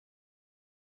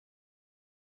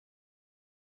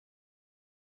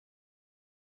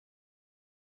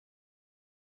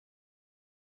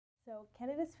So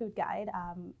Canada's Food Guide,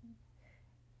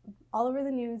 all over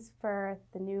the news for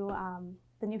the new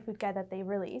food guide that they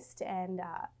released, and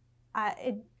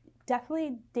it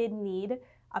definitely did need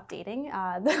updating.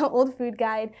 The old food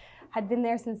guide had been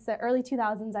there since the early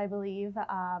 2000s, I believe,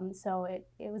 so it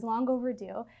was long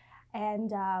overdue.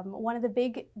 And one of the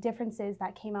big differences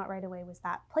that came out right away was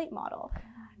that plate model.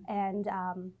 And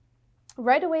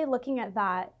right away looking at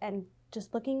that and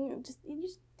you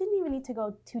just didn't even need to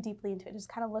go too deeply into it, just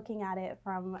kind of looking at it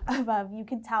from above, you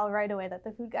could tell right away that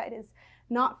the food guide is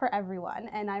not for everyone.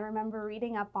 And I remember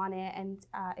reading up on it, and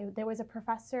there was a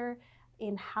professor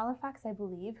in Halifax, I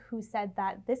believe, who said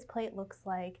that this plate looks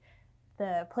like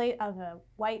the plate of a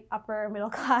white upper middle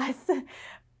class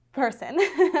person.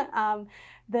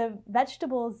 The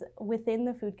vegetables within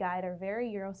the food guide are very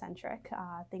Eurocentric,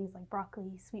 things like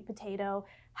broccoli, sweet potato,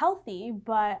 healthy,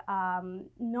 but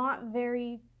not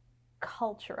very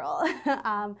cultural.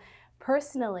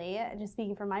 Personally, just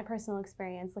speaking from my personal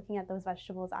experience, looking at those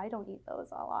vegetables, I don't eat those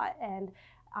a lot, and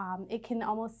it can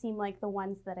almost seem like the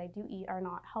ones that I do eat are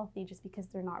not healthy just because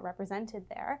they're not represented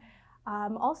there.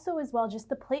 Also as well, just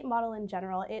the plate model in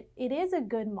general, it is a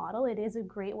good model. It is a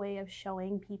great way of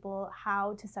showing people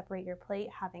how to separate your plate,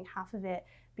 having half of it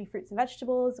be fruits and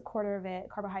vegetables, a quarter of it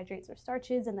carbohydrates or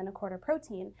starches, and then a quarter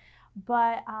protein.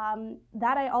 But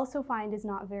that I also find is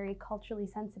not very culturally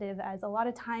sensitive, as a lot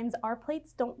of times our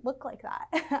plates don't look like that.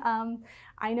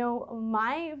 I know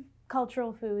my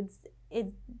cultural foods,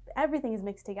 everything is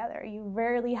mixed together. You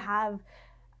rarely have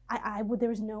there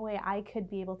was no way I could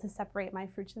be able to separate my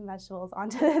fruits and vegetables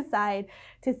onto the side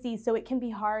to see. So it can be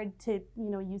hard to,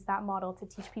 use that model to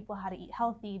teach people how to eat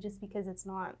healthy, just because it's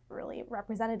not really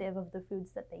representative of the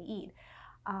foods that they eat.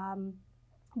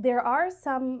 There are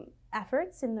some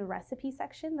efforts in the recipe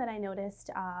section that I noticed.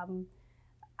 I'm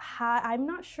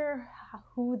not sure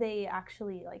who they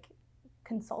actually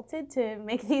consulted to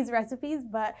make these recipes,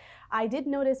 but I did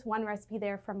notice one recipe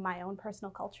there from my own personal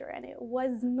culture, and it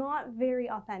was not very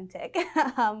authentic.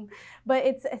 But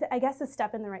it's, I guess, a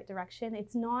step in the right direction.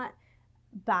 It's not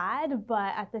bad,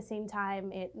 but at the same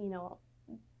time,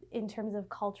 in terms of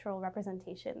cultural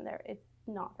representation, it's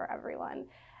not for everyone.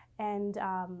 And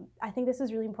I think this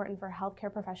is really important for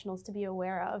healthcare professionals to be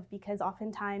aware of, because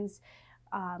oftentimes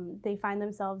they find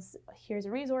themselves, here's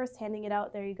a resource, handing it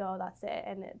out, there you go, that's it.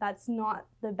 And that's not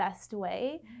the best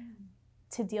way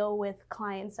to deal with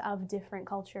clients of different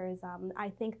cultures. I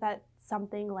think that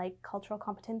something like cultural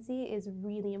competency is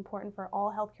really important for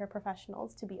all healthcare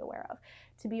professionals to be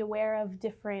aware of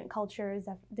different cultures,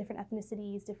 different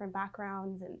ethnicities, different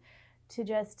backgrounds, and to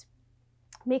just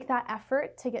make that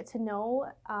effort to get to know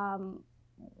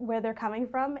where they're coming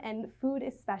from. And food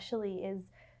especially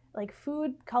is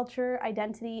food, culture,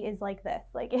 identity is like this.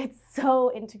 It's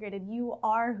so integrated. You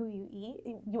are who you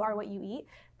eat. You are what you eat.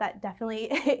 That definitely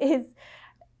is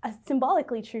a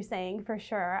symbolically true saying, for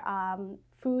sure.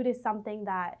 Food is something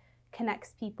that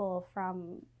connects people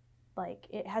from,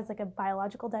 it has a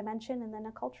biological dimension and then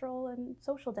a cultural and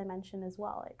social dimension as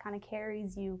well. It kind of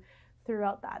carries you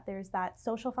throughout that. There's that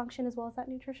social function as well as that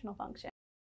nutritional function.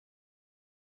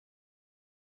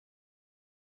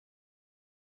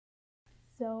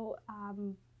 So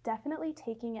definitely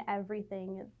taking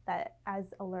everything that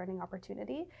as a learning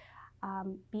opportunity,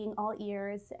 being all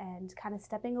ears and kind of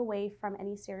stepping away from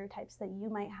any stereotypes that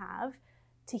you might have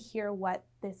to hear what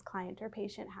this client or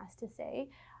patient has to say.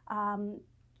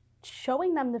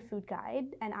 Showing them the food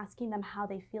guide and asking them how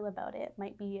they feel about it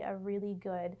might be a really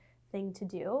good thing to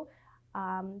do.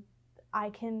 I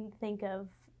can think of,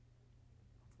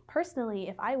 personally,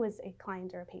 if I was a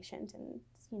client or a patient and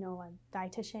a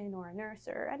dietitian or a nurse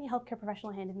or any healthcare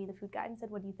professional handed me the food guide and said,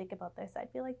 what do you think about this?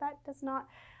 I'd feel like that does not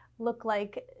look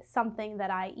like something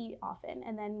that I eat often.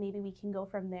 And then maybe we can go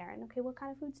from there and, okay, what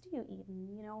kind of foods do you eat?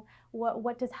 And,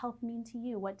 what does health mean to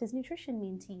you? What does nutrition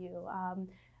mean to you?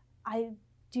 I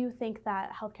do think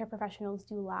that healthcare professionals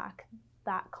do lack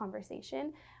that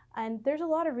conversation. And there's a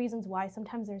lot of reasons why.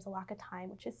 Sometimes there's a lack of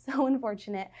time, which is so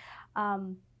unfortunate.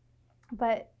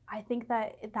 But I think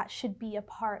that should be a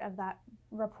part of that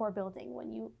rapport building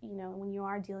when you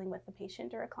are dealing with a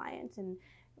patient or a client, and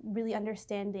really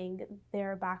understanding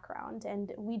their background.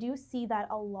 And we do see that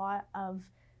a lot of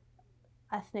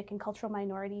ethnic and cultural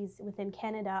minorities within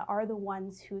Canada are the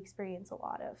ones who experience a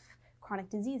lot of chronic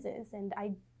diseases. And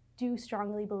I do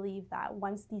strongly believe that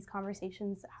once these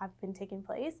conversations have been taking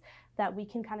place, that we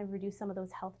can kind of reduce some of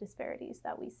those health disparities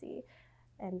that we see.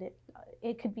 And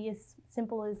it could be as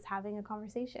simple as having a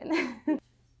conversation.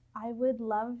 I would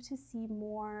love to see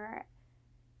more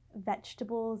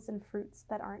vegetables and fruits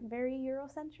that aren't very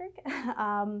Eurocentric.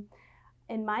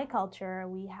 in my culture,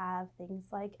 we have things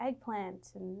like eggplant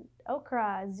and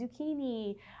okra,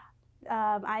 zucchini.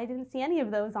 I didn't see any of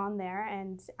those on there,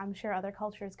 and I'm sure other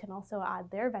cultures can also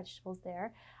add their vegetables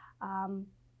there.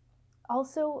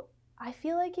 Also, I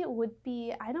feel like it would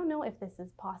be, I don't know if this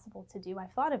is possible to do,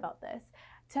 I've thought about this,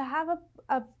 to have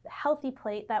a healthy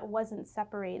plate that wasn't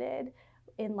separated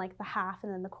in like the half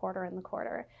and then the quarter and the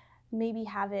quarter. Maybe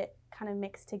have it kind of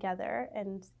mixed together.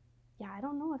 And yeah, I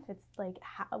don't know if it's like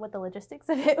what the logistics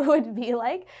of it would be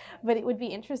like, but it would be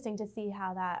interesting to see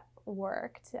how that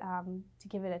worked, to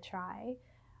give it a try.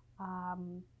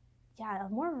 Yeah, a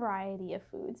more variety of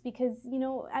foods, because, you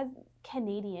know, as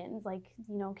Canadians, like,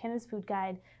 you know, Canada's Food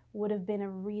Guide would have been a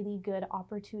really good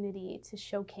opportunity to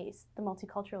showcase the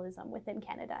multiculturalism within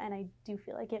Canada. And I do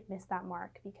feel like it missed that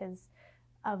mark because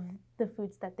of the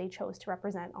foods that they chose to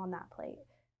represent on that plate.